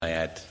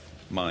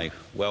my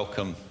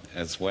welcome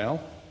as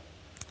well.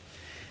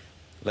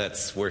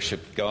 Let's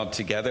worship God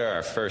together.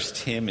 Our first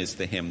hymn is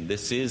the hymn,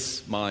 "This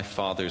is my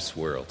Father's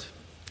World."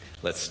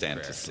 Let's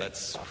stand to sing.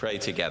 Let's pray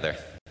together.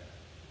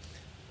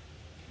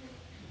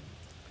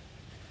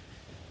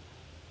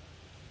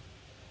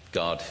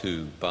 God,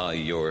 who by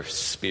your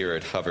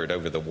Spirit hovered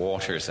over the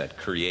waters at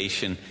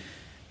creation,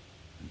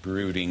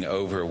 brooding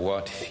over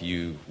what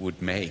you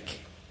would make.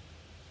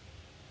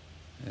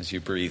 As you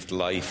breathed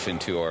life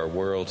into our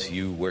world,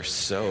 you were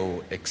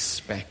so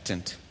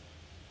expectant.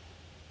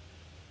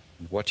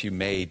 What you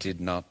made did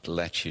not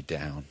let you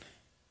down.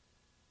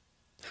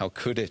 How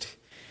could it?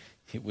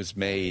 It was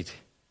made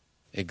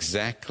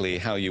exactly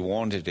how you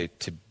wanted it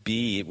to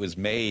be. It was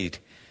made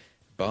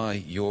by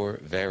your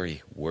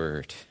very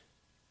word.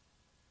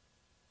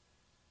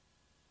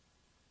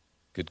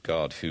 Good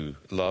God, who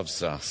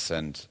loves us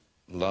and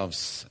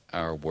loves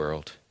our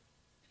world,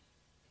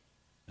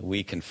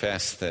 we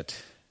confess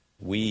that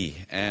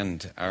we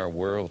and our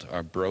world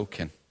are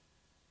broken.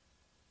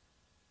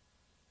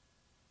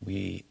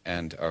 We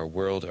and our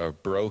world are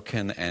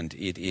broken, and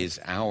it is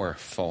our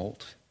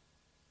fault.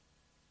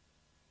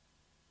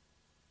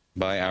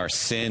 By our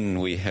sin,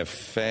 we have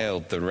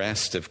failed the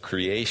rest of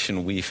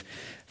creation. We've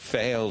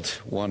failed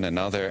one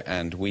another,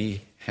 and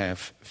we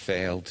have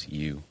failed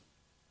you.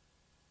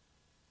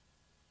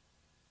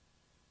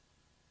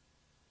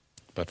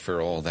 But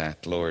for all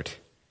that, Lord,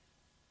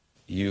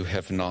 you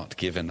have not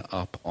given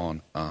up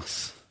on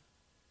us.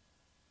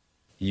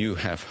 You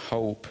have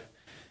hope,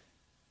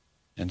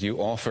 and you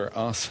offer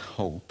us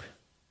hope.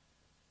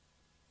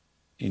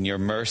 In your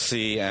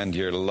mercy and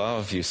your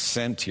love, you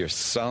sent your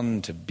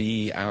Son to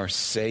be our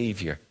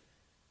Savior.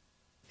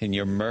 In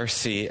your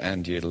mercy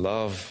and your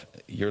love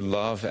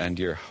and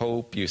your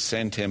hope, you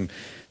sent him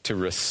to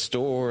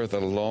restore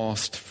the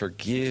lost,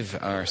 forgive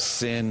our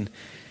sin,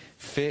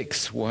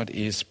 fix what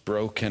is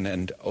broken,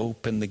 and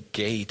open the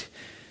gate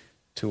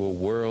to a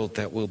world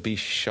that will be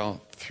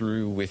shot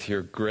through with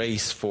your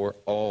grace for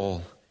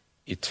all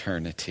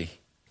eternity.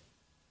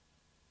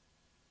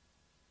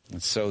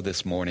 And so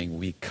this morning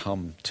we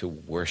come to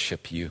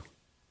worship you.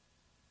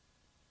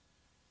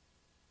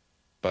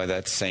 By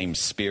that same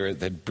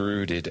Spirit that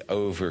brooded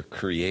over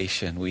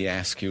creation, we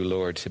ask you,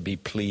 Lord, to be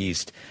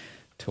pleased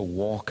to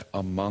walk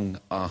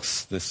among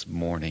us this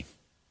morning.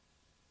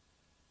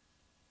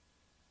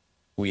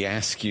 We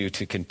ask you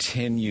to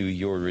continue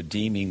your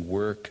redeeming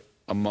work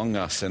among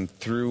us and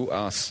through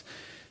us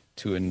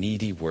to a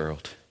needy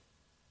world.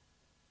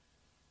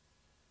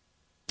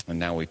 And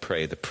now we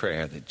pray the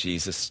prayer that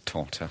Jesus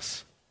taught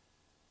us.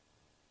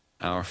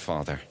 Our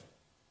Father,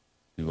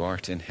 who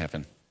art in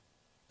heaven,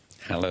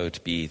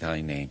 hallowed be thy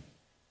name.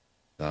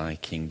 Thy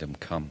kingdom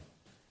come,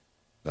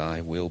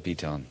 thy will be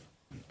done,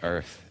 on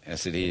earth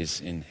as it is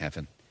in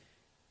heaven.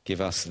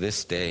 Give us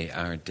this day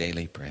our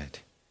daily bread.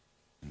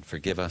 And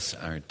forgive us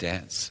our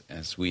debts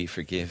as we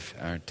forgive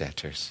our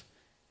debtors.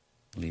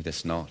 Lead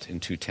us not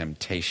into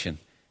temptation,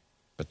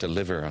 but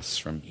deliver us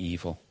from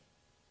evil.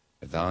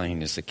 For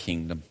thine is the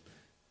kingdom,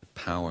 the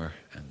power,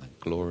 and the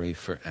glory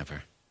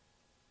forever.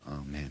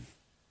 Amen.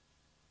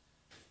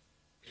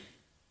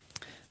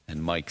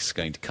 And Mike's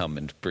going to come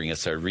and bring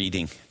us our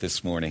reading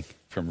this morning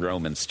from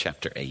Romans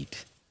chapter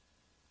 8.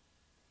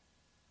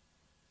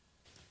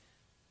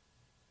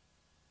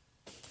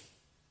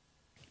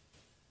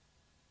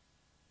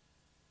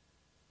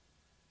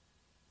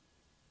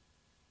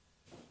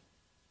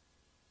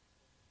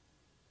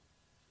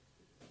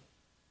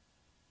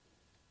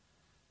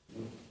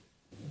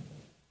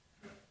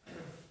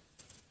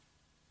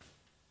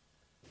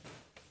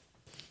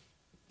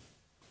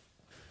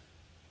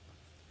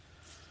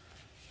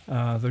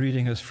 The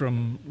reading is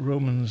from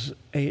Romans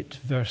 8,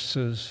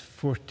 verses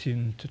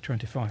 14 to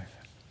 25.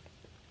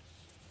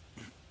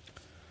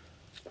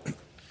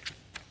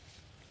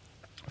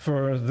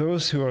 For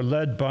those who are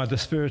led by the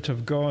Spirit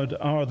of God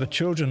are the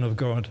children of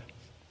God.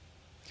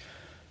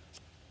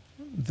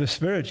 The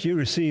Spirit you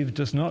received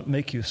does not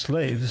make you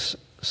slaves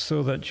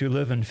so that you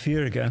live in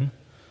fear again.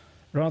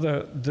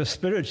 Rather, the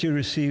Spirit you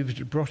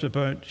received brought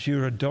about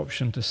your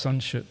adoption to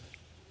sonship.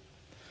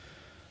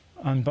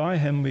 And by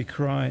him we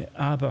cry,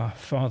 Abba,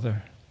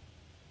 Father.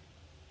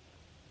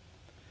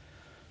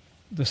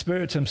 The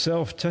Spirit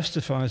himself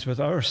testifies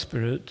with our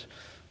spirit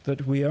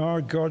that we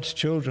are God's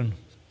children.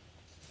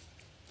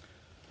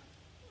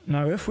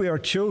 Now, if we are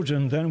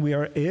children, then we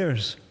are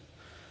heirs,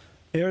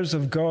 heirs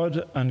of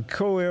God and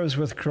co-heirs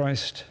with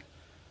Christ,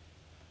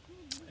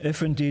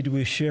 if indeed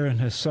we share in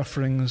his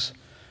sufferings,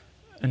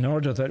 in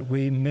order that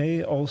we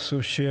may also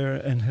share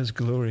in his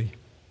glory.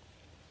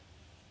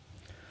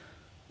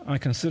 I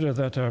consider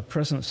that our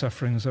present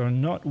sufferings are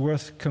not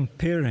worth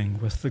comparing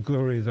with the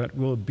glory that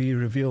will be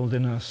revealed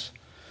in us.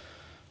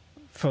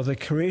 For the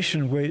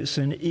creation waits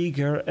in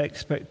eager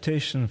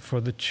expectation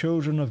for the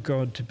children of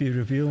God to be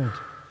revealed.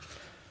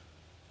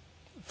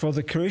 For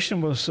the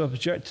creation was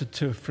subjected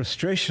to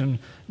frustration,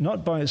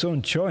 not by its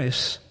own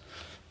choice,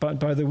 but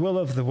by the will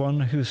of the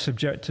one who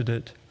subjected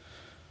it,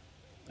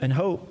 in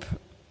hope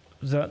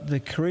that the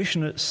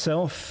creation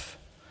itself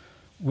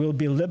will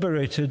be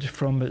liberated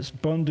from its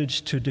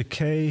bondage to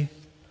decay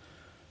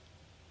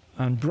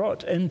and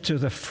brought into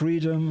the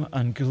freedom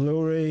and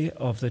glory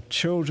of the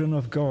children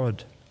of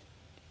God.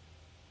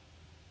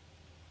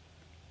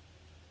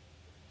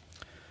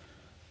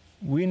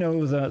 We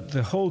know that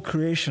the whole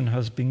creation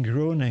has been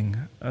groaning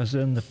as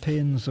in the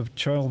pains of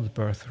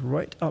childbirth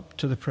right up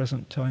to the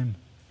present time.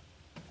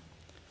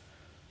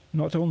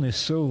 Not only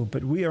so,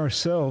 but we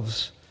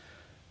ourselves,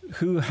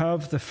 who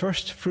have the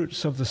first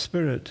fruits of the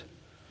Spirit,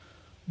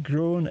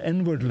 groan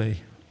inwardly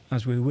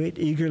as we wait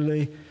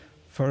eagerly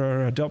for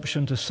our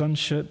adoption to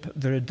sonship,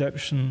 the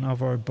redemption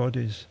of our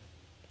bodies.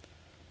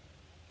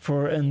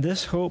 For in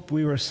this hope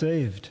we were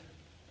saved.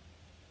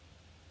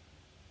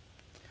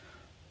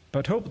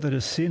 But hope that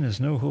is seen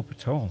is no hope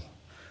at all.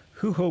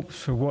 Who hopes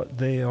for what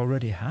they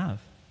already have?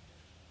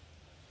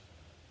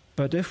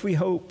 But if we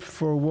hope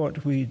for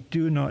what we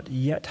do not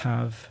yet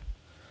have,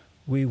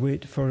 we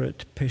wait for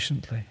it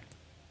patiently.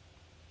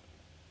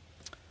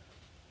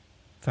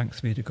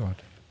 Thanks be to God.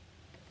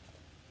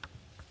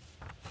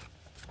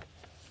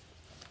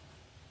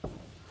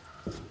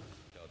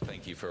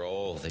 Thank you for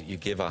all that you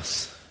give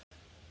us.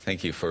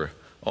 Thank you for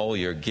all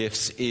your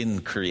gifts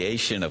in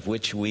creation of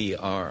which we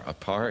are a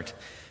part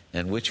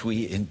and which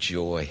we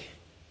enjoy.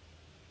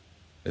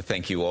 But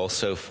thank you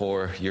also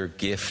for your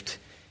gift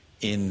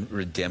in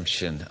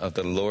redemption of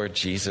the Lord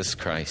Jesus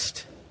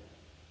Christ,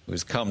 who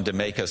has come to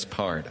make us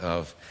part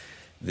of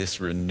this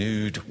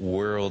renewed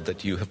world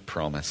that you have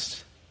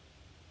promised.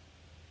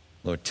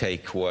 Lord,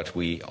 take what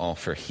we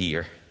offer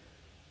here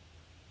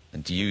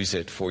and use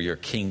it for your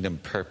kingdom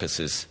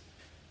purposes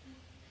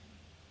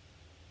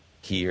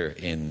here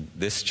in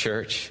this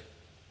church,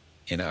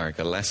 in our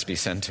Gillespie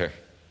Center,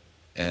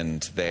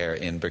 and there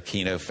in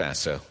Burkina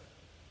Faso.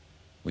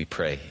 We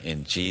pray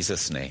in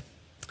Jesus' name.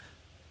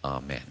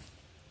 Amen.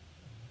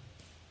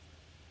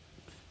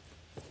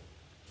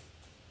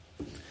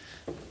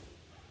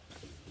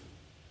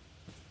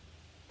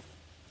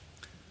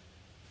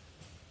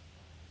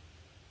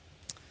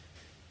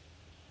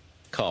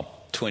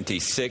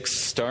 COP26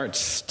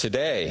 starts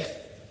today,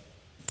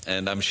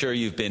 and I'm sure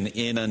you've been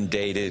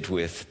inundated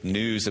with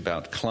news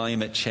about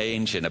climate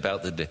change and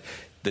about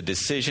the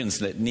decisions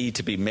that need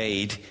to be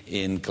made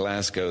in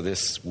Glasgow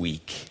this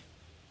week.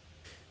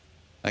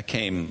 I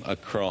came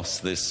across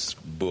this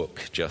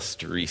book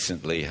just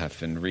recently. I've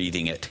been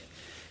reading it.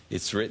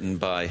 It's written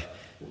by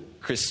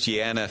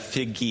Christiana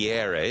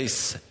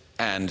Figueres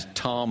and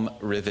Tom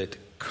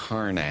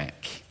Rivett-Carnac.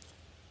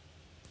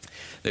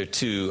 They're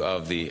two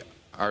of the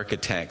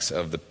architects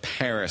of the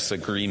Paris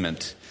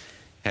Agreement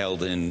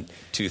held in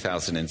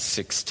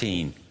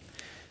 2016.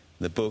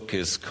 The book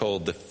is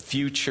called The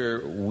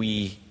Future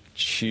We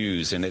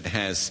Choose, and it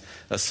has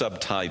a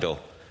subtitle,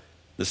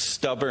 The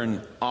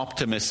Stubborn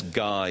Optimist's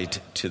Guide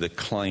to the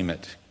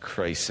Climate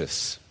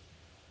Crisis.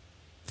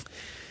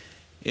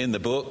 In the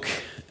book,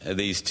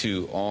 these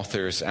two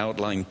authors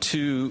outline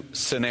two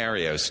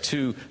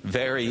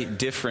very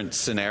different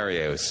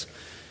scenarios.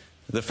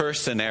 The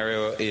first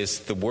scenario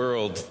is the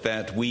world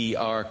that we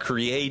are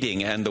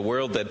creating and the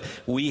world that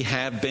we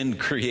have been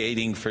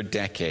creating for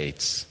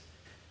decades.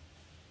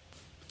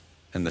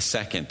 And the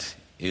second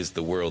is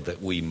the world that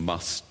we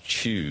must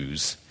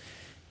choose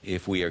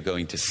if we are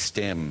going to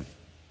stem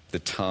the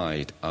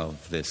tide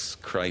of this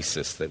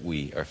crisis that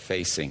we are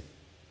facing.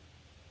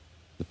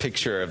 The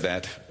picture of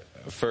that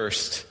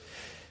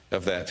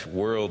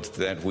world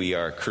that we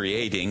are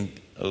creating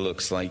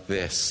looks like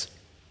this.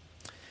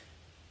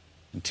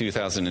 In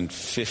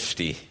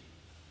 2050,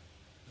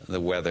 the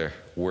weather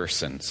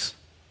worsens.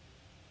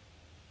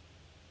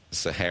 The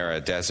Sahara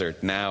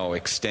Desert now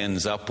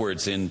extends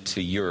upwards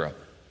into Europe.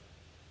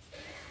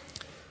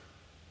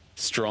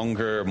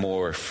 Stronger,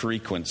 more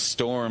frequent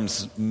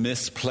storms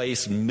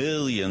misplace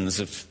millions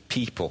of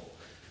people.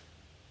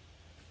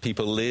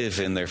 People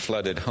live in their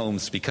flooded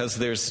homes because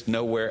there's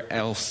nowhere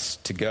else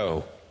to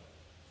go.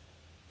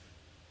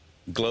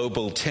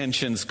 Global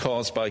tensions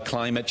caused by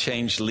climate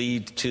change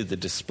lead to the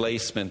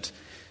displacement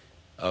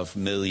of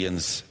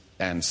millions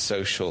and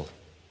social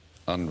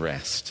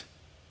unrest.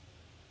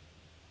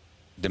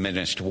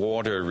 Diminished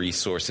water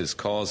resources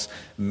cause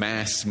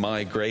mass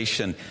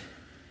migration,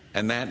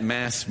 and that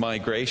mass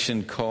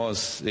migration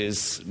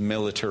causes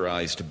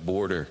militarized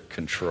border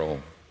control.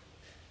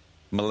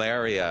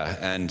 Malaria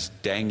and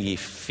dengue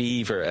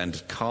fever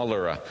and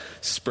cholera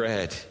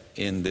spread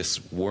in this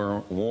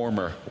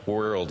warmer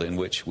world in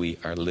which we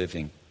are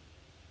living.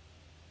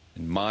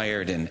 And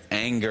mired in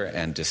anger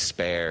and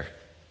despair,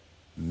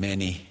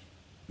 many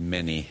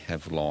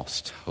have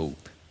lost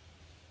hope.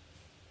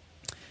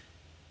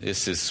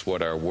 This is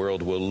what our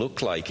world will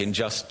look like in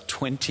just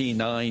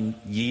 29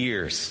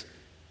 years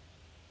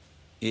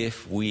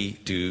if we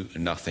do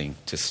nothing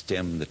to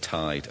stem the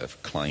tide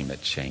of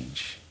climate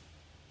change.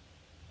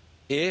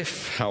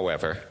 If,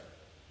 however,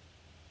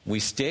 we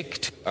stick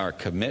to our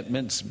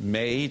commitments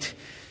made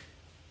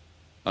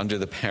under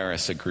the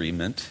Paris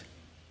Agreement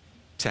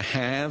to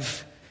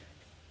have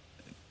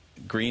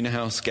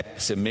greenhouse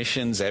gas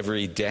emissions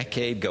every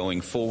decade going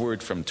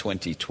forward from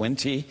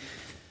 2020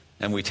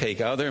 and we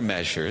take other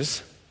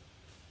measures,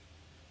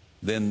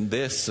 then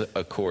this,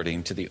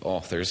 according to the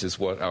authors, is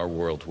what our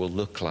world will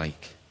look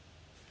like.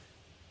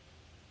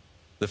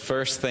 The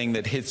first thing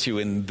that hits you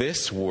in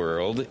this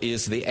world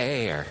is the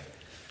air.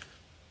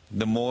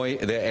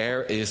 The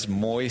air is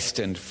moist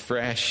and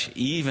fresh,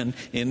 even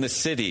in the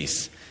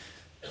cities.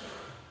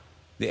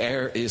 The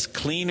air is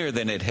cleaner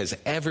than it has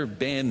ever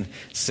been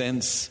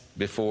since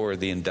before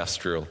the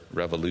Industrial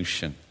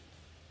Revolution.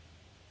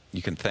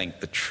 You can thank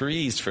the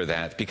trees for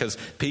that, because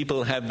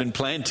people have been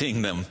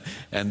planting them,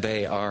 and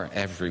they are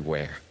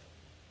everywhere.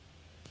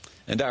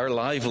 And our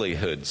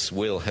livelihoods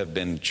will have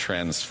been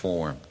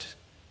transformed.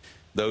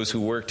 Those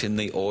who worked in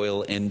the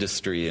oil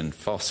industry and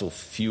fossil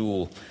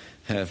fuel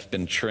have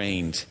been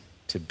trained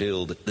to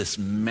build this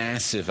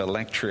massive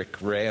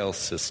electric rail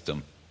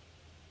system.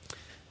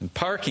 And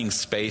parking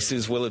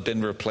spaces will have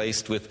been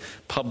replaced with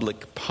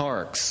public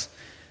parks,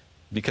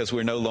 because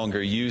we're no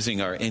longer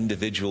using our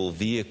individual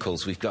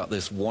vehicles. We've got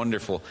this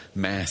wonderful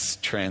mass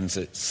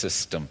transit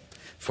system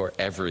for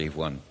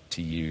everyone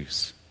to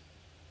use.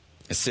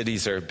 The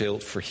cities are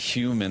built for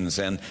humans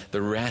and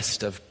the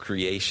rest of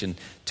creation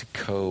to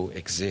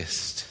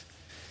coexist.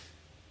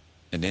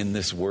 And in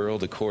this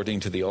world,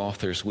 according to the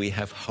authors, we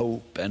have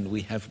hope and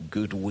we have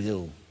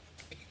goodwill.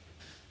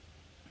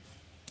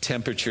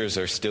 Temperatures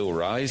are still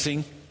rising.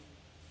 It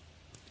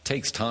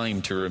takes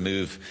time to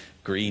remove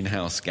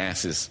greenhouse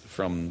gases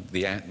from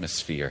the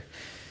atmosphere.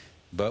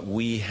 But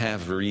we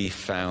have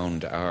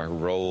refound our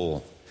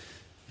role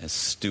as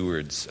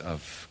stewards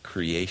of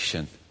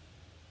creation.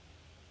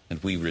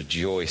 And we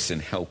rejoice in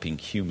helping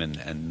human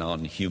and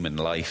non-human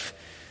life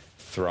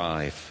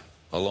thrive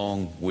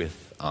along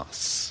with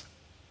us.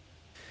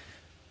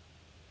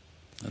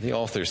 The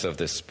authors of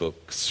this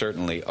book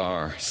certainly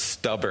are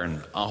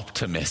stubborn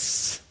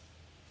optimists.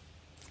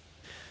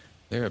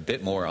 They're a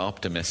bit more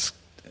optimistic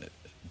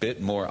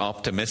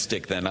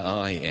than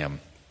I am.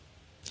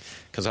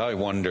 Because I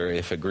wonder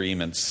if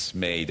agreements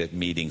made at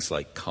meetings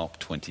like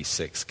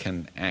COP26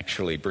 can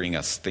actually bring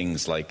us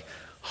things like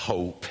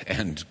hope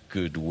and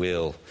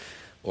goodwill,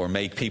 or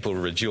make people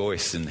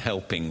rejoice in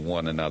helping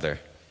one another.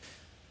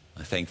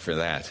 I think for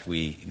that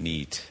we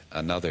need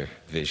another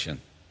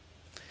vision.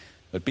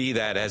 But be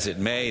that as it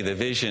may, the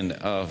vision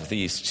of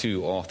these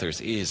two authors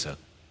is a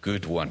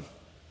good one.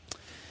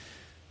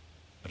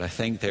 But I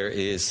think there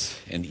is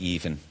an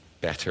even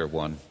better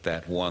one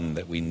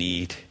that we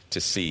need to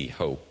see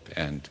hope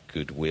and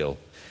goodwill.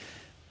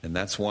 And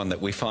that's one that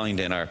we find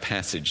in our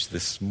passage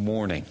this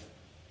morning.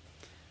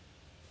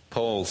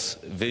 Paul's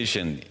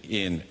vision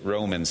in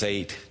Romans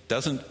 8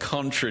 doesn't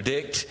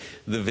contradict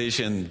the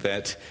vision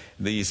that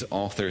these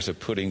authors are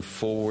putting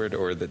forward,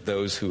 or that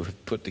those who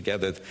have put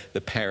together the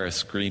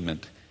Paris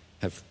Agreement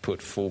have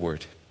put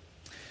forward.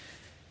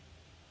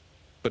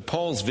 But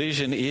Paul's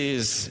vision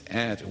is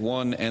at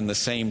one and the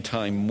same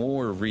time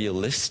more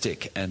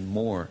realistic and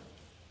more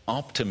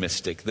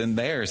optimistic than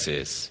theirs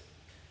is.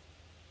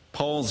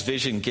 Paul's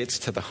vision gets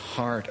to the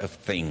heart of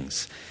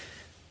things,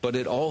 but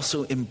it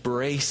also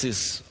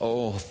embraces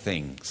all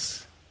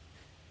things.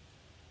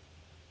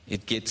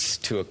 It gets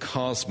to a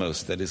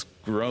cosmos that is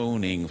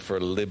groaning for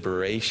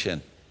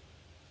liberation,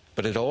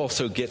 but it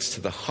also gets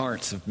to the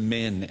hearts of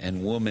men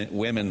and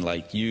women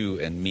like you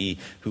and me,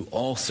 who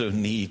also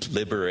need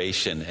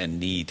liberation and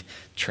need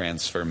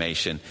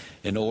transformation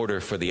in order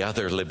for the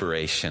other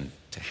liberation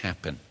to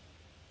happen.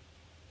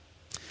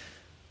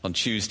 On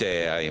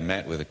Tuesday, I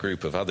met with a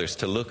group of others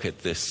to look at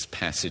this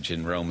passage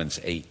in Romans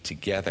 8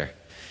 together.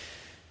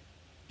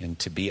 And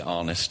to be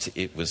honest,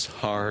 it was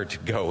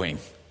hard going.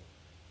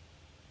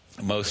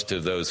 Most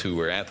of those who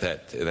were at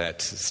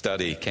that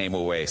study came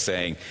away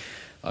saying,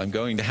 I'm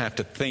going to have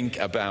to think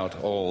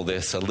about all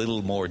this a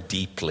little more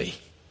deeply.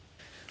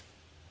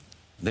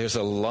 There's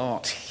a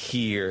lot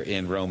here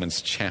in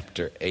Romans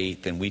chapter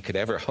 8 than we could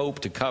ever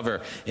hope to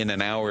cover in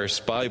an hour's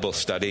Bible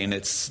study. And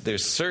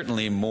there's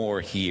certainly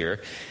more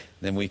here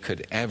than we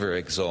could ever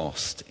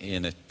exhaust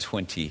in a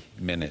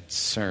 20-minute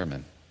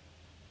sermon.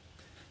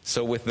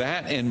 So with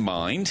that in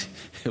mind,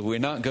 we're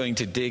not going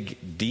to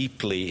dig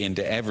deeply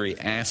into every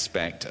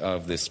aspect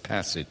of this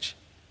passage,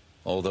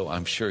 although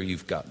I'm sure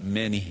you've got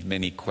many,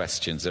 many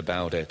questions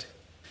about it.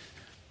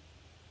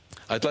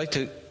 I'd like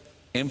to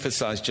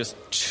emphasize just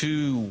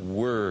two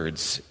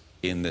words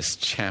in this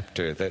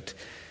chapter that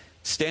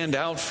stand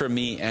out for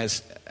me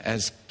as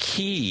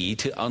key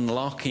to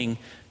unlocking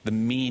the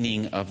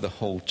meaning of the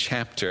whole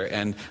chapter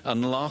and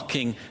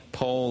unlocking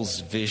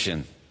Paul's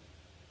vision.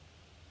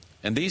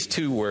 And these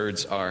two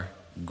words are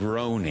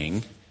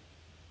groaning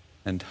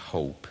and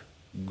hope.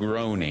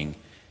 Groaning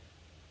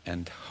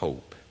and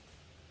hope.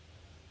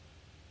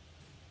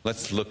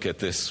 Let's look at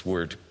this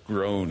word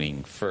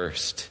groaning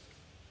first.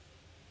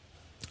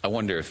 I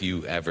wonder if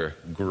you ever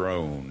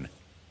groan.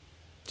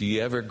 Do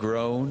you ever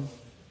groan?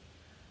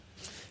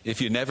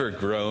 If you never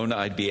groan,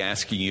 I'd be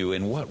asking you,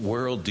 in what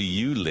world do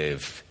you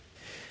live?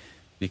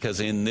 Because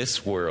in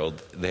this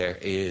world, there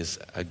is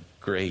a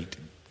great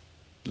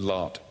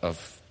lot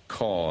of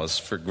cause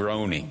for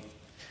groaning.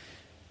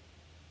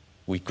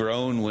 We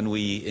groan when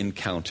we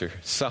encounter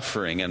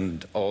suffering,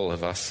 and all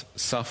of us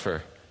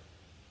suffer.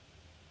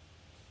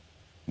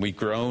 We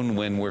groan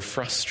when we're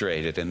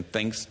frustrated and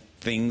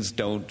things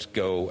don't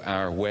go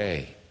our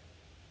way.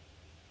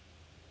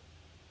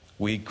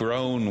 We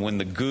groan when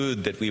the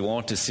good that we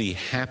want to see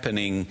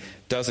happening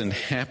doesn't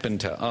happen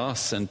to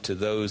us and to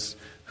those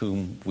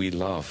whom we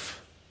love.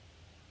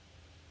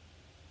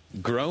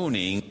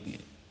 Groaning,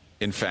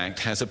 in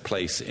fact, has a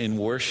place in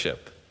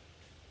worship.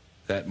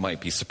 That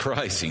might be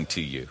surprising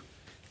to you.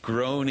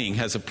 Groaning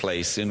has a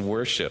place in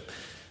worship.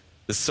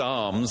 The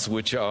Psalms,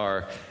 which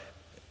are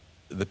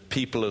the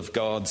people of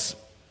God's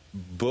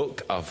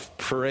book of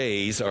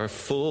praise, are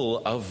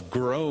full of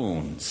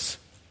groans.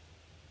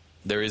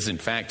 There is, in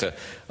fact,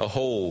 a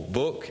whole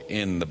book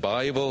in the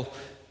Bible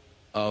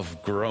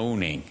of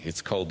groaning.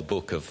 It's called the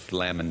Book of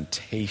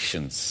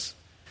Lamentations.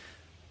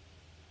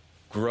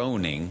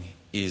 Groaning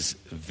is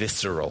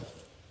visceral.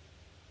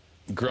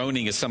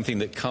 Groaning is something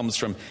that comes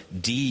from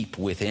deep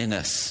within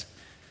us.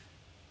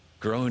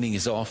 Groaning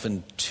is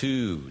often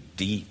too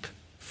deep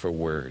for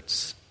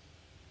words.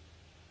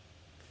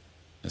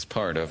 As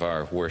part of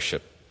our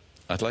worship,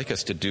 I'd like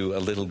us to do a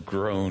little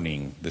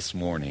groaning this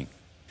morning.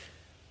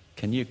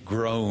 Can you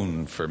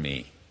groan for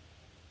me?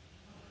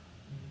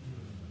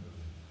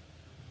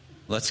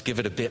 Let's give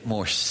it a bit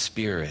more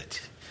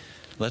spirit.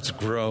 Let's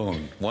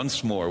groan.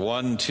 Once more.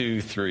 1,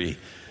 2, 3.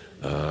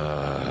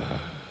 I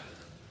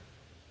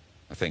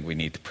think we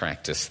need to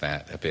practice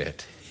that a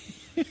bit.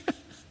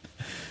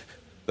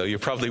 Though you're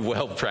probably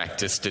well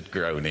practiced at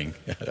groaning.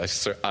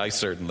 I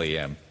certainly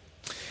am.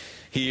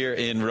 Here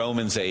in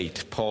Romans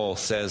 8, Paul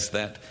says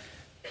that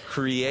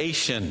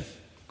creation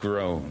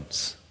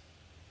groans.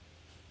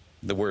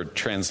 The word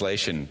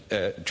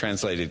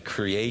translated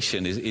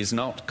creation is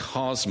not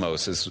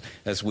cosmos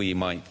as we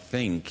might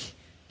think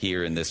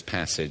here in this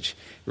passage.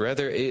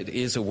 Rather, it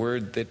is a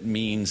word that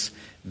means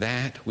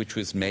that which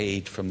was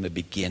made from the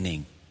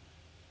beginning.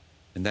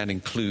 And that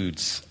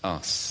includes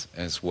us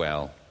as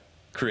well.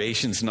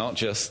 Creation's not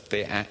just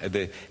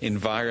the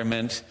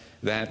environment,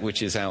 that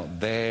which is out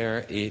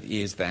there. It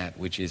is that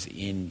which is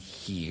in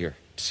here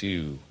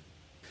too.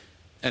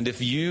 And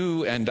if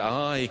you and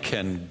I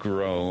can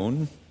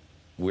groan,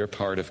 we're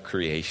part of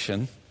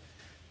creation,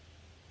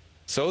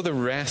 so the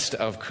rest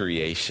of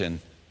creation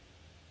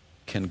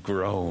can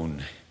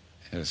groan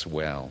as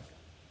well.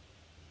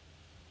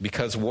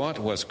 Because what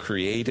was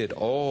created,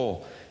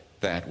 all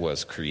that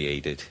was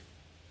created,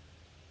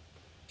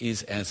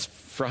 is as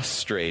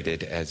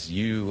frustrated as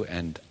you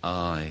and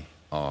I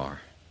are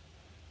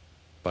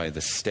by the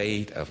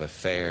state of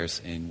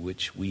affairs in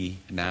which we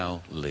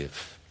now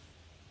live.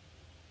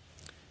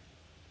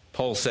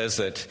 Paul says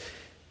that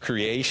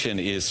creation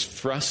is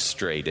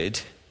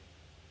frustrated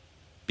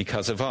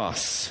because of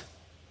us.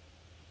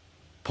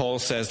 Paul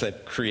says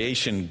that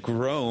creation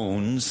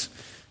groans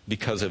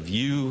because of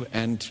you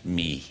and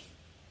me.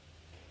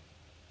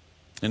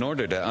 In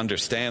order to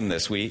understand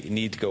this, we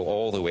need to go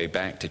all the way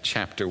back to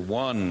chapter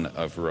 1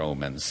 of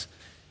Romans.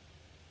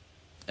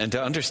 And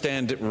to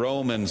understand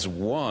Romans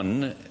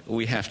 1,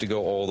 we have to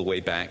go all the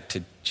way back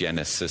to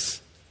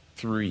Genesis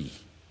 3.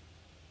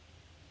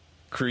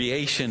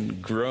 Creation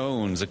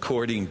groans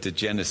according to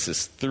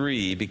Genesis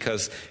 3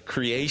 because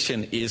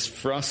creation is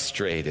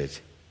frustrated.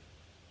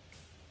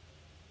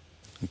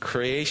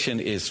 Creation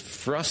is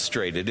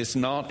frustrated. It's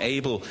not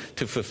able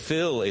to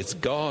fulfill its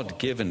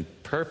God-given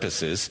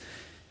purposes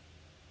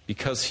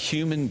because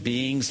human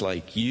beings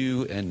like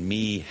you and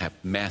me have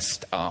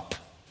messed up.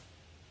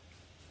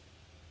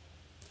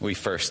 We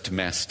first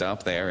messed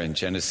up there in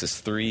Genesis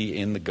 3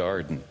 in the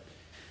garden,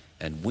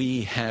 and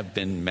we have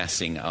been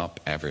messing up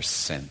ever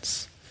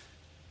since.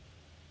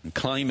 And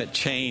climate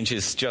change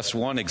is just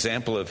one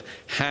example of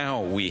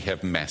how we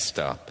have messed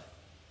up.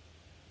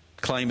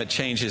 Climate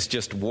change is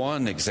just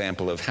one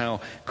example of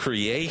how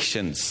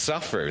creation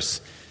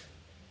suffers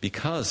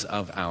because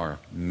of our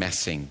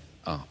messing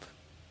up.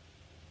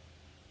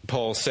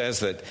 Paul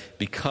says that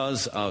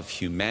because of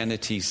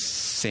humanity's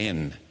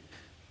sin,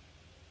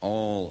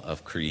 all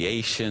of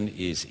creation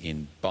is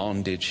in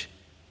bondage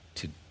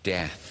to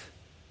death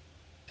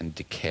and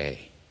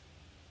decay.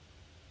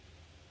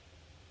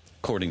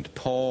 According to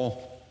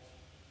Paul,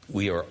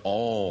 we are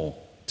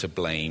all to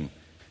blame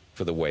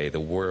for the way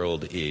the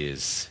world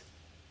is.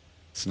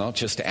 It's not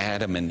just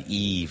Adam and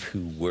Eve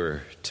who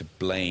were to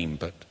blame,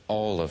 but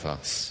all of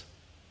us.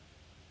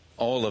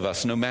 All of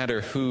us, no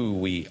matter who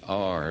we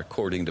are,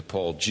 according to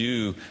Paul,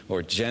 Jew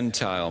or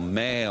Gentile,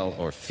 male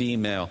or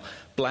female,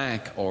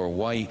 black or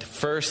white,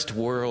 first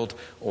world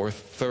or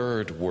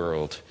third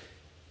world,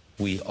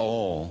 we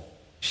all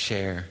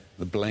share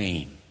the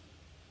blame.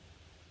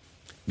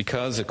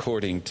 Because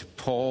according to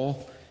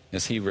Paul,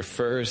 as he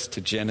refers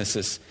to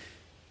Genesis,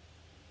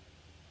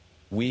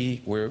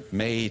 we were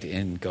made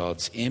in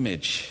God's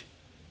image.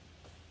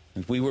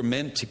 And we were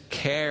meant to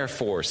care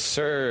for,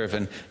 serve,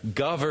 and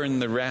govern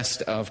the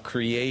rest of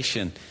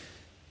creation.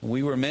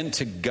 We were meant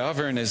to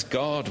govern as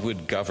God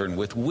would govern,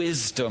 with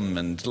wisdom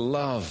and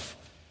love.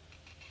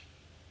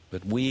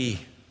 But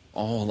we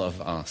all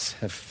of us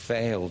have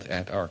failed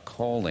at our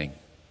calling.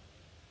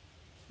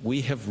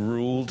 We have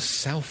ruled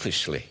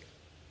selfishly.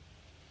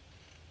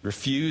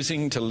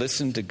 Refusing to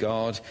listen to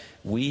God,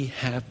 we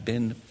have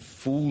been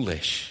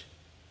foolish.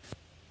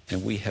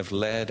 And we have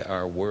led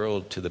our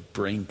world to the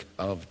brink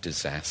of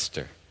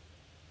disaster.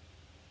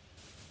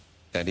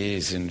 That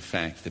is, in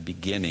fact, the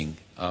beginning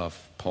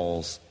of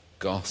Paul's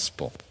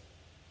gospel.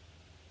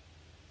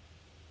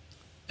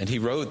 And he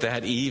wrote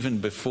that even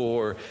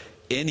before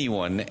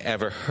anyone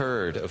ever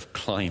heard of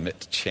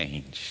climate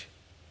change.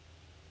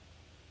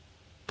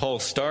 Paul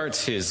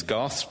starts his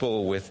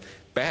gospel with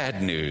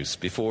bad news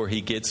before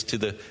he gets to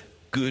the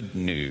good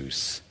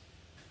news.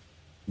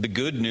 The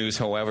good news,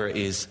 however,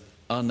 is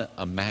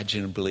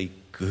unimaginably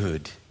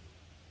good,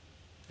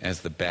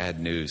 as the bad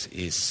news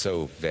is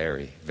so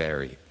very,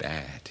 very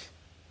bad.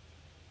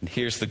 And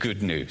here's the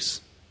good news.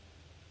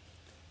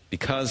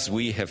 Because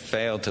we have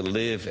failed to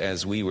live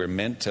as we were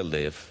meant to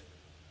live,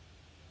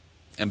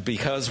 and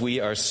because we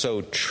are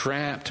so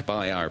trapped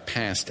by our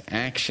past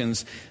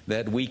actions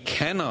that we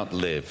cannot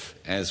live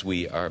as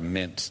we are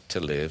meant to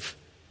live,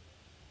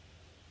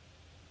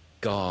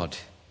 God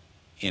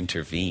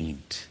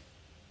intervened.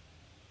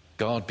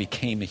 God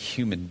became a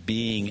human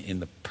being in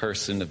the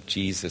person of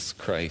Jesus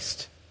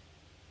Christ.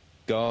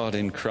 God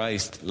in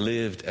Christ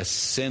lived a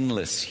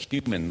sinless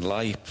human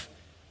life,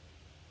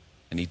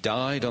 and he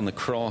died on the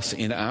cross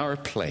in our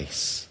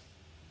place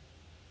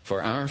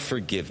for our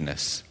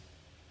forgiveness.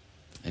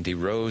 And he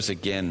rose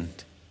again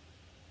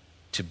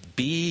to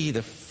be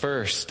the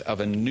first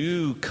of a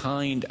new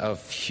kind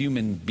of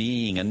human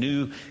being, a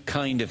new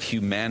kind of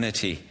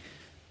humanity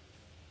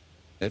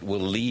that will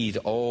lead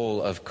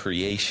all of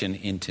creation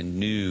into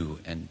new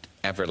and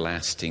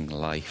everlasting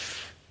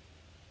life.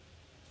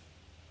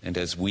 And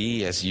as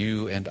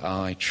you and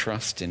I,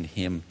 trust in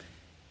him,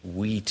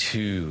 we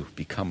too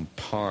become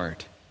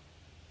part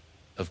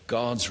of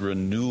God's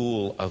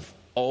renewal of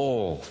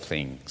all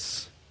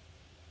things.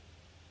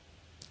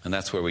 And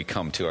that's where we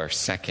come to our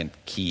second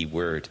key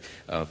word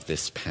of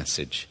this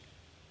passage,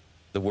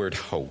 the word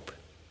hope.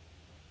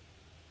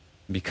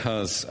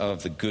 Because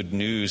of the good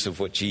news of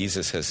what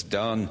Jesus has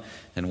done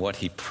and what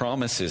he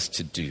promises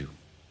to do,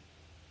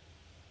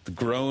 the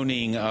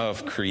groaning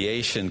of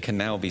creation can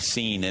now be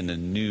seen in a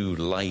new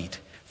light,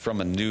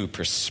 from a new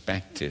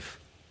perspective.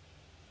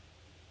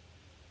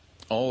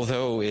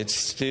 Although it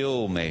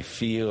still may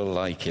feel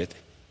like it,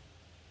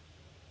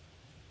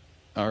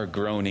 our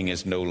groaning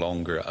is no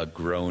longer a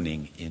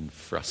groaning in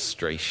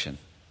frustration.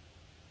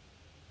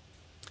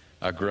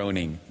 Our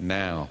groaning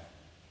now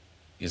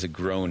is a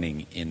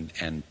groaning in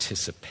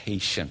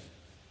anticipation.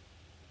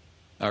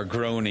 Our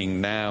groaning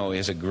now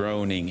is a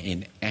groaning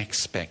in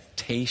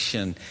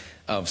expectation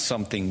of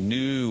something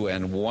new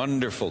and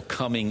wonderful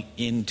coming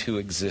into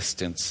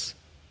existence,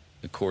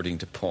 according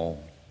to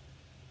Paul.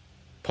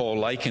 Paul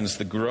likens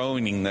the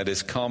groaning that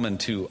is common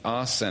to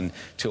us and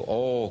to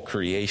all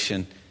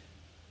creation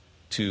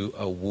to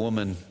a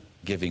woman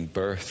giving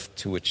birth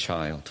to a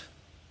child.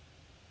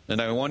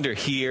 And I wonder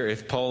here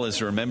if Paul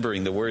is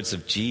remembering the words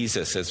of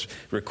Jesus as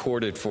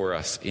recorded for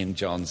us in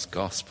John's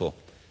Gospel.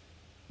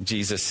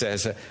 Jesus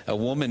says, a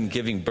woman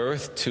giving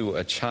birth to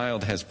a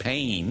child has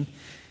pain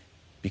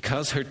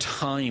because her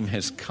time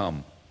has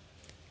come.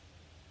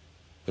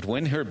 But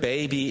when her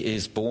baby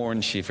is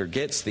born, she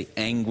forgets the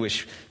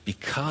anguish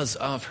because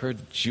of her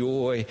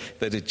joy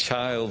that a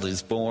child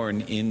is born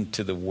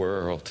into the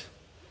world.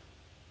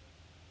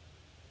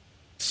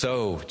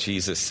 So,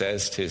 Jesus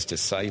says to his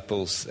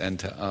disciples and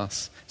to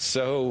us,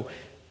 so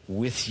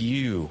with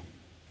you,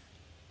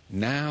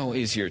 now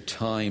is your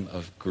time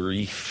of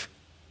grief.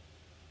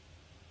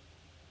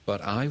 But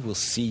I will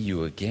see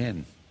you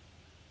again,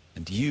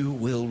 and you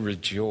will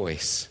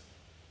rejoice,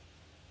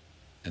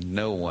 and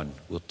no one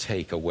will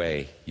take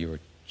away your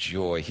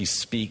joy. He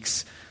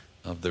speaks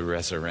of the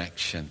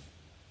resurrection.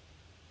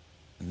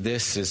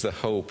 This is the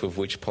hope of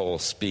which Paul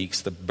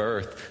speaks, the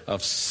birth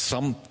of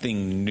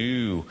something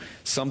new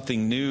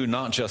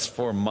not just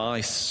for my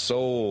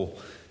soul,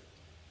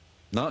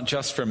 not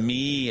just for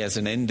me as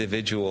an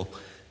individual,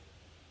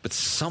 but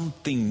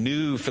something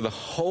new for the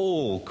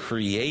whole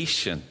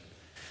creation,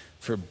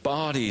 for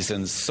bodies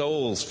and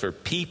souls, for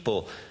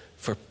people,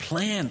 for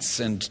plants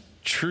and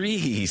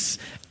trees,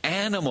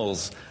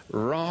 animals,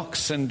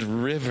 rocks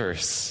and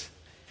rivers.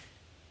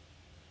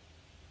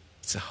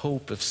 It's a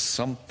hope of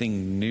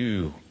something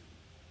new,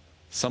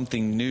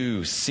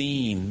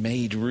 seen,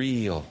 made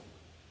real,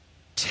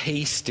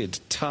 tasted,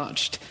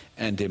 touched,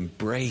 and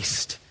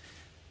embraced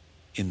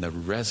in the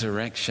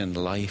resurrection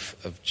life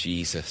of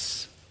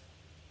Jesus.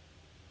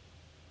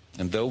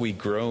 And though we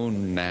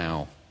groan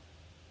now,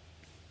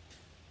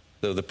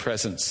 though the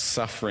present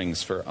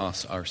sufferings for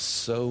us are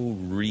so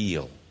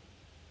real,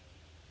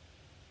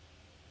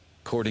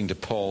 according to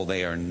Paul,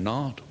 they are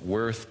not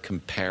worth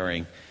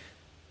comparing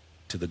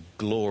to the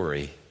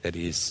glory that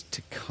is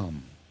to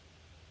come.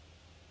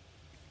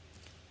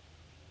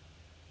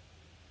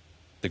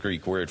 The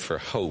Greek word for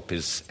hope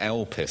is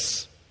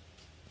elpis,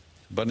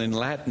 but in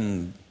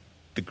Latin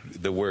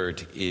the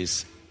word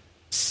is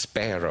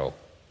spero.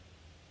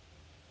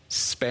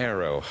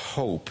 Sparrow,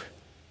 hope,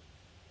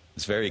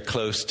 is very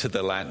close to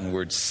the Latin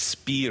word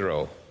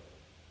spiro,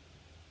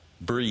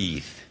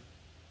 breathe.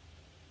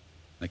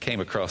 I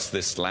came across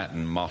this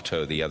Latin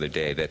motto the other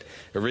day that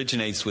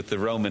originates with the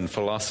Roman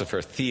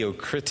philosopher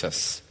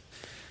Theocritus.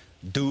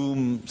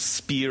 Dum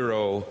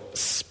spiro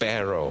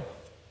spero.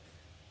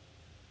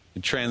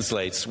 It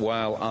translates,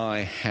 while I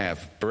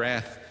have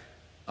breath,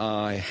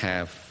 I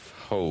have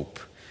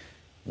hope.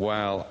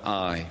 While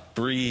I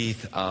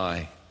breathe,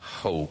 I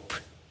hope.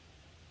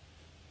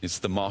 It's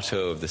the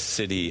motto of the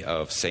city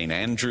of St.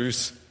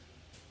 Andrews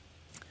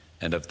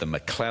and of the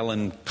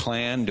McClellan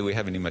clan. Do we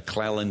have any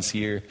McClellans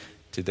here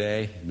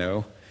today?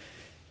 No.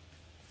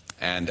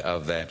 And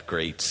of that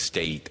great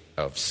state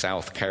of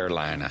South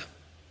Carolina.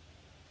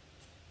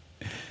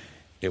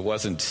 It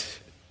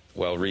wasn't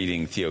while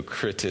reading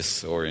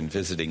Theocritus or in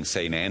visiting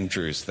St.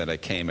 Andrews that I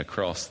came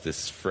across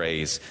this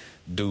phrase,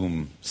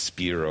 dum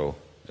spiro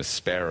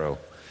spero,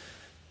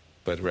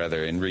 but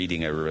rather in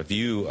reading a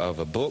review of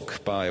a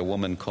book by a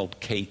woman called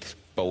Kate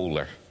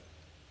Bowler.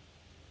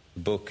 The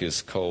book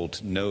is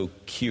called No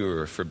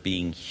Cure for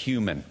Being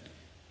Human,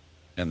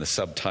 and the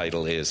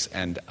subtitle is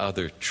And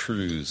Other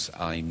Truths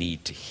I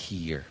Need to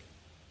Hear.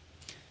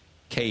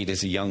 Kate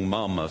is a young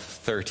mom of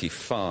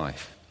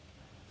 35,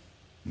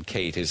 and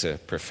Kate is a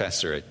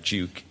professor at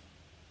Duke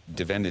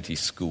Divinity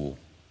School.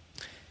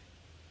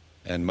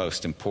 And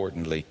most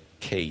importantly,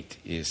 Kate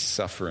is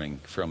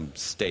suffering from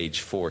stage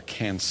 4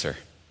 cancer.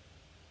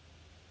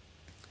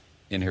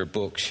 In her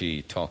book,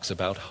 she talks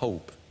about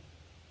hope.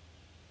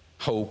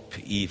 Hope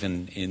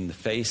even in the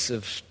face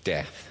of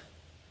death.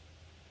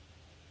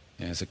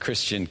 As a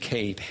Christian,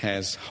 Kate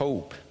has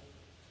hope,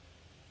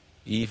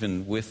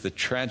 even with the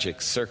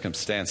tragic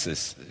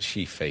circumstances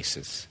she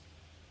faces.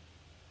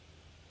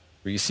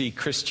 For you see,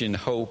 Christian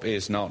hope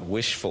is not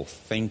wishful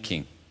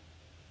thinking.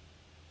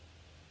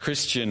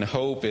 Christian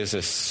hope is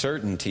a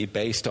certainty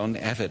based on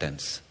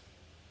evidence.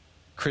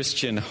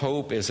 Christian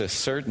hope is a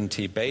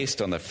certainty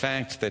based on the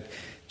fact that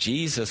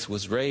Jesus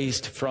was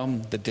raised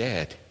from the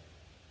dead.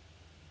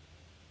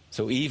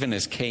 So even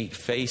as Kate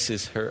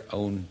faces her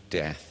own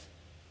death,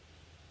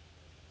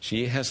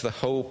 she has the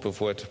hope of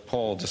what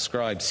Paul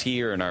describes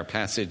here in our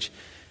passage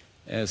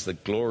as the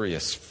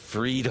glorious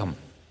freedom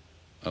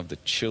of the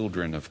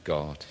children of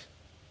God.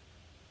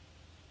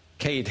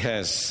 Kate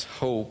has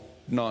hope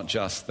not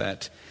just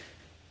that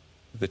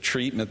the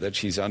treatment that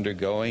she's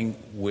undergoing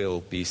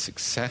will be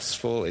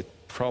successful, it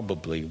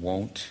probably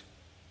won't.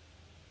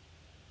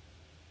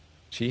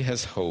 She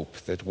has hope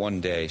that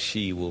one day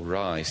she will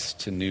rise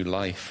to new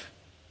life.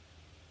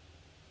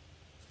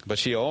 But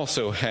she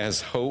also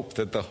has hope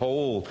that the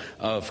whole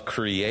of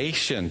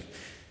creation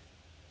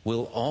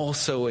will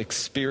also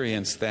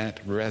experience that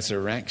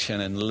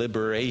resurrection and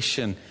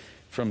liberation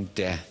from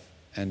death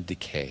and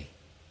decay.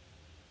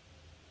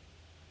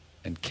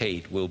 And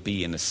Kate will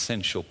be an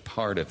essential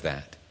part of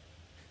that,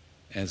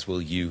 as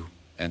will you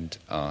and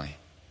I.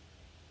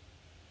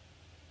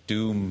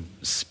 Dum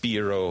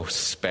spiro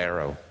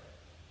spero.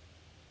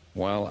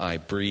 While I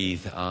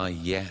breathe, I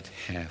yet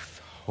have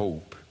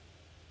hope.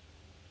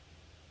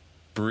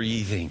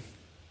 Breathing,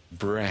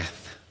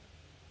 breath.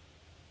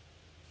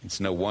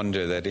 It's no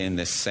wonder that in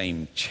this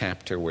same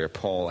chapter where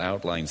Paul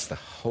outlines the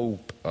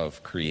hope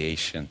of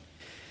creation,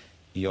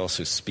 he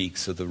also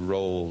speaks of the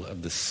role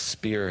of the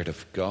Spirit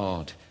of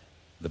God,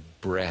 the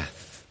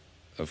breath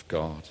of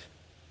God.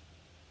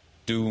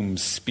 Dum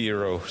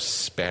spiro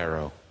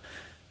spero.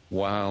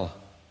 While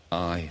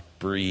I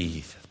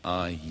breathe,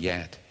 I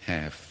yet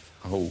have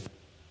hope.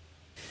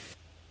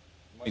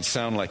 It might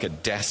sound like a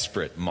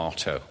desperate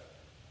motto.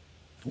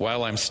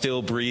 While I'm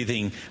still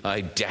breathing,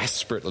 I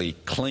desperately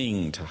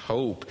cling to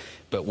hope.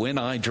 But when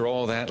I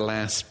draw that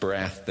last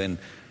breath, then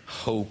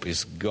hope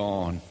is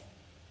gone.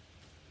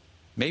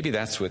 Maybe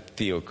that's what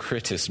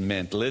Theocritus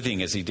meant,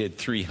 living as he did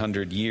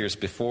 300 years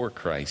before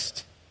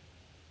Christ.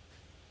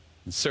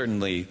 And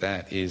certainly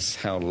that is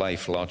how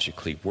life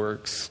logically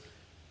works.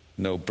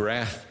 No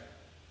breath,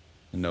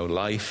 no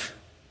life,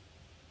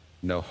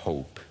 no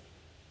hope.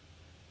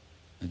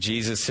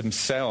 Jesus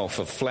himself,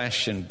 a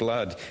flesh and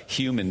blood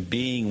human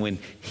being, when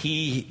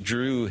he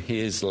drew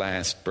his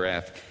last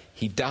breath,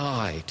 he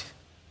died.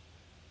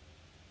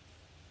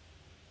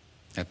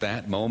 At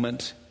that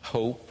moment,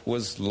 hope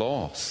was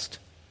lost.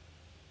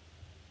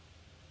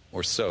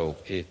 Or so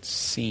it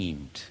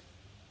seemed.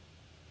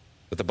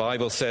 But the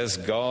Bible says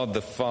God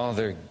the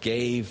Father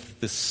gave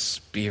the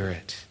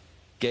Spirit,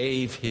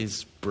 gave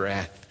his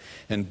breath.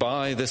 And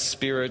by the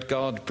Spirit,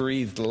 God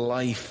breathed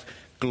life,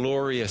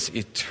 glorious,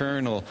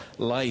 eternal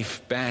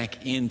life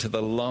back into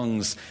the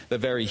lungs, the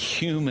very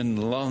human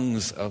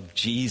lungs of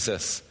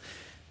Jesus.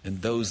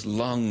 And those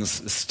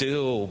lungs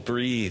still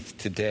breathe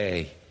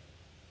today,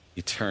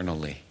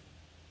 eternally.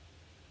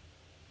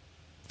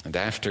 And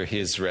after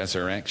his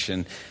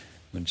resurrection,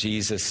 when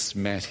Jesus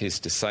met his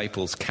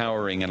disciples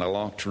cowering in a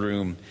locked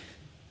room,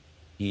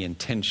 he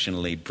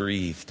intentionally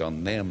breathed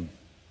on them.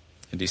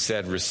 And he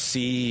said,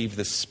 "Receive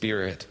the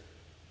Spirit."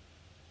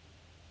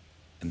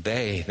 And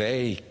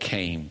they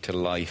came to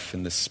life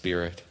in the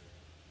Spirit.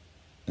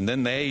 And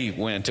then they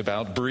went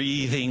about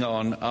breathing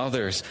on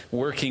others,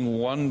 working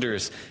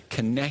wonders,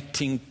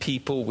 connecting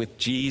people with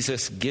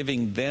Jesus,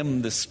 giving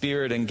them the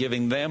Spirit and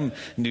giving them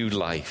new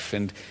life.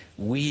 And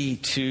we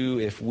too,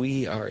 if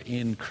we are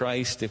in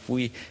Christ, if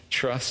we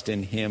trust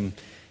in Him,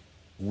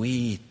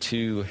 we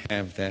too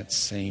have that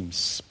same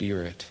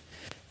Spirit.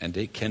 And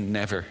it can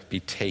never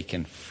be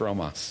taken from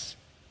us,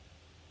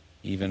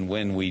 even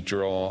when we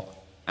draw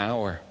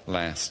our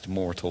last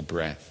mortal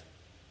breath.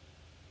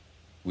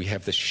 We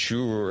have the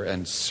sure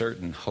and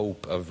certain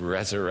hope of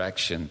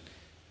resurrection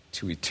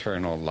to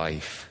eternal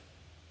life.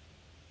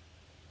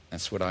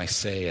 That's what I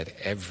say at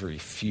every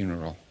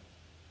funeral.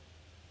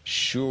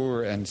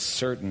 Sure and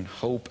certain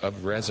hope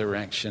of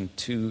resurrection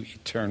to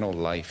eternal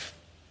life.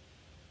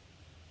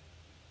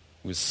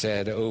 It was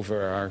said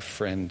over our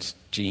friend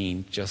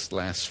Jean just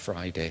last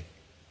Friday.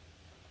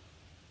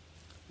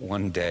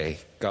 One day,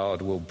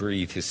 God will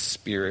breathe His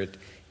Spirit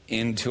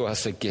into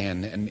us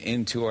again and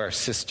into our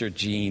sister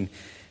Jean,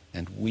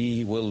 and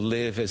we will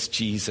live as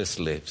Jesus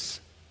lives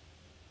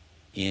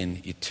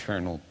in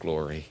eternal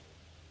glory.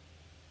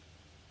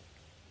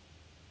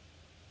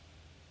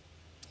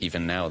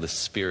 Even now, the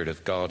Spirit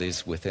of God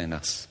is within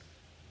us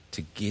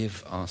to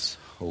give us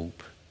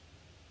hope.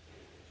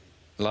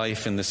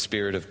 Life in the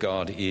Spirit of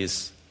God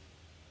is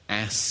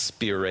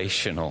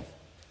aspirational.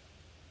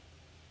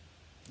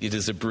 It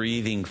is a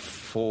breathing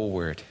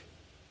forward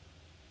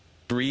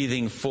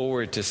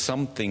to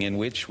something in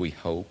which we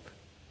hope.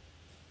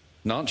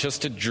 Not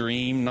just a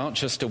dream, not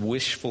just a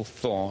wishful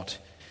thought,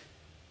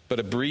 but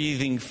a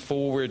breathing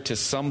forward to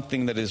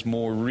something that is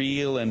more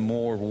real and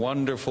more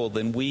wonderful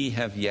than we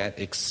have yet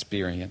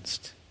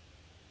experienced.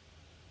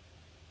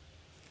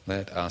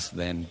 Let us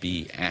then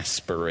be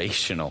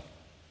aspirational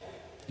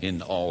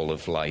in all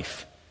of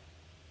life.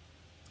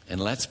 And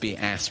let's be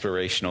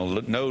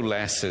aspirational, no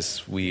less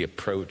as we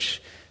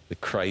approach the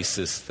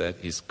crisis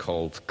that is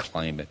called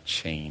climate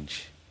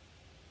change.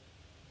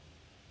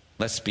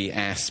 Let's be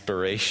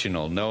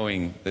aspirational,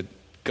 knowing that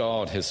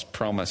God has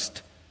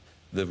promised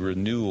the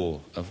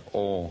renewal of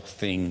all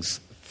things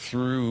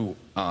through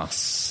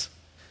us.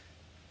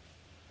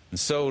 And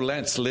so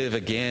let's live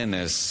again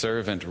as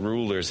servant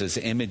rulers, as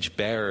image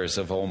bearers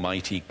of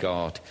Almighty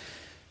God.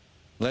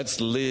 Let's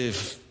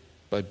live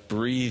by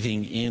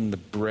breathing in the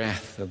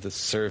breath of the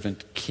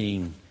servant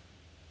King,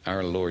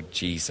 our Lord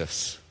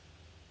Jesus.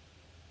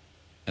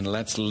 And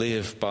let's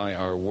live by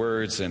our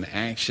words and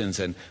actions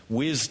and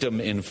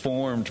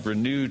wisdom-informed,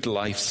 renewed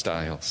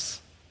lifestyles.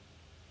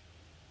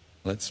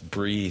 Let's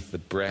breathe the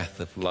breath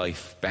of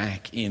life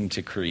back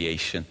into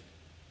creation.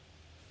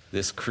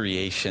 This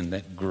creation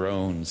that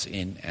groans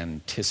in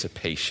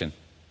anticipation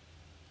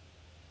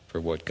for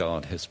what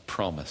God has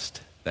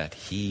promised that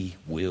He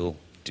will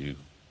do.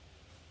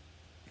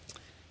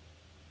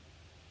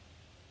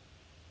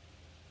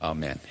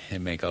 Amen.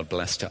 And may God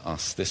bless to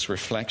us this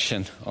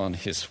reflection on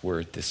His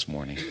word this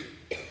morning.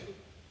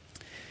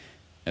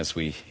 As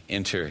we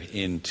enter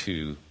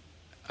into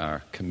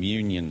our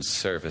communion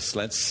service,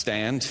 let's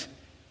stand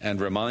and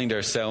remind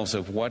ourselves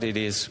of what it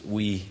is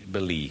we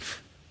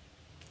believe.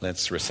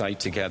 Let's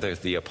recite together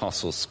the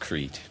Apostles'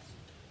 Creed.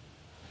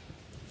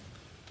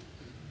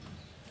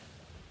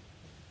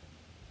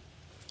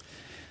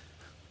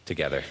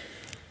 Together.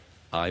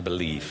 I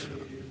believe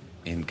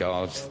in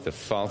God, the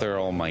Father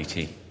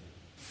Almighty,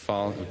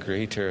 Father,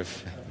 creator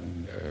of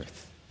heaven and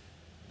earth.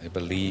 I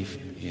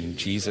believe in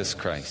Jesus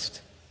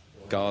Christ,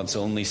 God's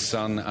only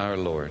Son, our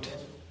Lord,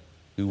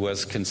 who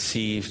was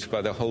conceived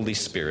by the Holy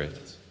Spirit,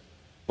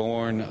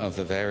 born of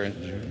the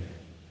Virgin,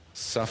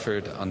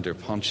 suffered under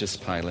Pontius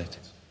Pilate,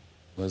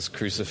 was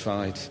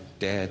crucified,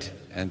 dead,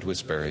 and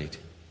was buried.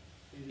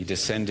 He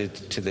descended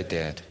to the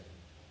dead.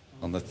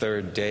 On the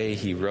third day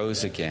he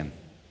rose again.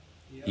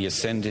 He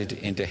ascended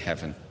into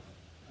heaven.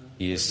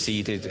 He is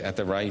seated at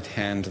the right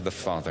hand of the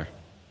Father.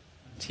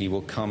 He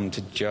will come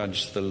to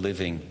judge the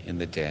living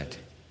and the dead.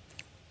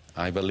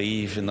 I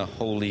believe in the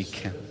Holy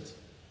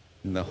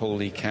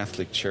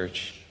Catholic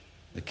Church,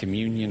 the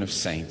communion of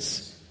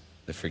saints,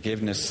 the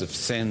forgiveness of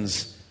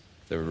sins,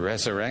 the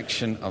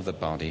resurrection of the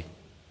body,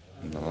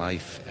 and the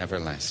life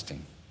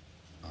everlasting.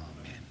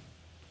 Amen.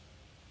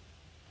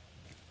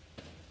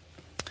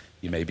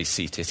 You may be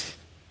seated.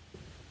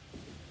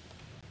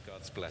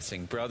 God's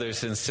blessing.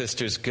 Brothers and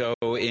sisters, go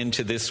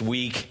into this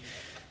week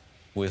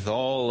with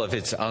all of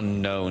its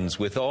unknowns,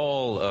 with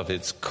all of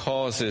its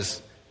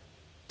causes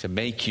to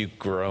make you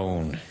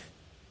groan.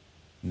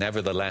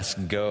 Nevertheless,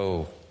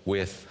 go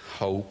with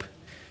hope.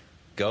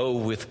 Go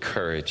with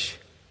courage.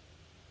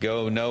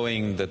 Go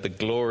knowing that the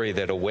glory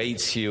that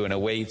awaits you and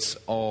awaits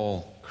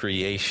all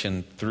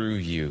creation through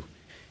you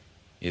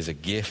is a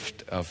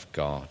gift of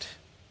God.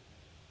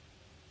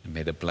 And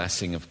may the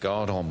blessing of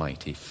God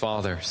Almighty,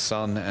 Father,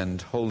 Son, and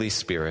Holy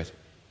Spirit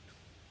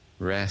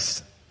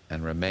rest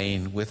and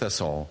remain with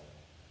us all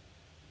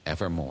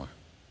evermore.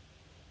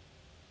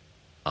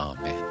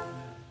 Amen.